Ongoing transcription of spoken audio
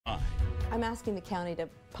I'm asking the county to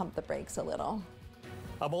pump the brakes a little.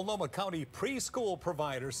 A Multnomah County preschool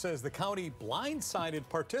provider says the county blindsided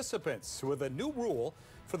participants with a new rule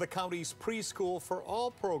for the county's Preschool For All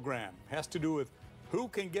program. Has to do with who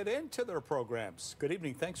can get into their programs. Good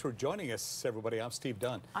evening. Thanks for joining us, everybody. I'm Steve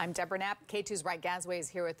Dunn. I'm Deborah Knapp. K2's Wright Gasway is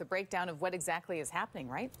here with the breakdown of what exactly is happening,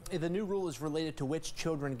 right? The new rule is related to which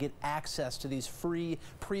children get access to these free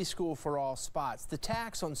Preschool For All spots. The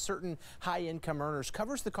tax on certain high-income earners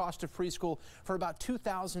covers the cost of preschool for about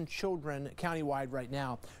 2,000 children countywide right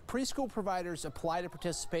now. Preschool providers apply to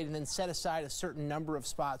participate and then set aside a certain number of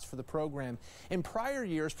spots for the program. In prior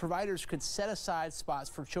years, providers could set aside spots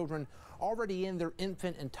for children already in their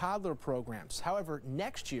infant and toddler programs. However,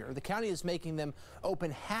 next year, the county is making them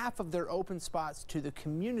open half of their open spots to the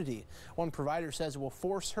community. One provider says it will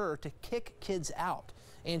force her to kick kids out.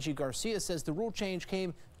 Angie Garcia says the rule change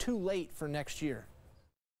came too late for next year.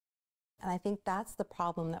 And I think that's the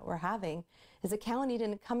problem that we're having, is the county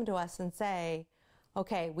didn't come to us and say,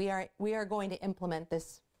 okay, we are going to implement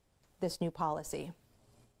this new policy.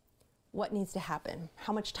 What needs to happen?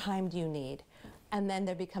 How much time do you need? And then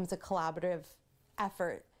there becomes a collaborative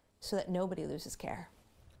effort so that nobody loses care.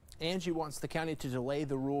 Angie wants the county to delay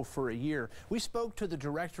the rule for a year. We spoke to the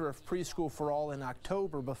director of Preschool For All in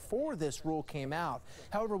October before this rule came out.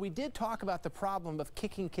 However, we did talk about the problem of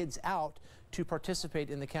kicking kids out to participate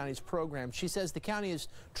in the county's program. She says the county is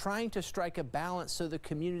trying to strike a balance so the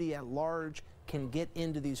community at large can get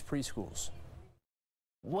into these preschools.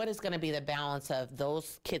 What is going to be the balance of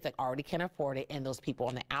those kids that already can afford it and those people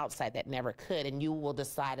on the outside that never could? And you will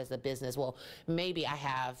decide as a business, well, maybe I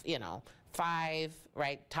have, 5,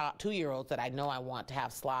 top 2-year-olds that I know I want to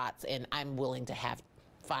have slots, and I'm willing to have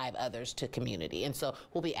 5 others to community. And so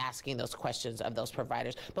we'll be asking those questions of those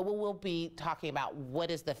providers. But we'll be talking about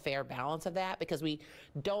what is the fair balance of that, because we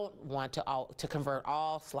don't want to convert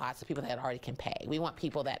all slots to people that already can pay. We want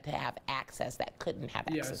people that to have access that couldn't have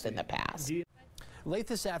access in the past. Late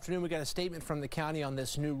this afternoon, we got a statement from the county on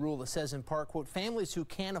this new rule. It says in part, quote, families who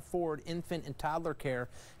can't afford infant and toddler care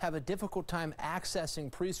have a difficult time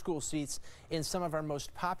accessing preschool seats in some of our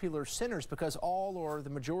most popular centers because all or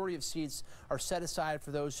the majority of seats are set aside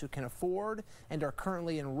for those who can afford and are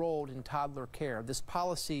currently enrolled in toddler care. This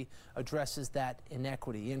policy addresses that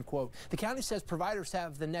inequity, end quote. The county says providers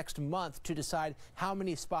have the next month to decide how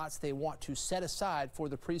many spots they want to set aside for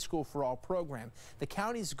the Preschool For All program. The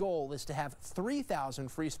county's goal is to have 3,000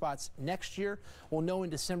 free spots next year. We'll know in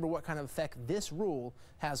December what kind of effect this rule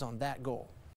has on that goal.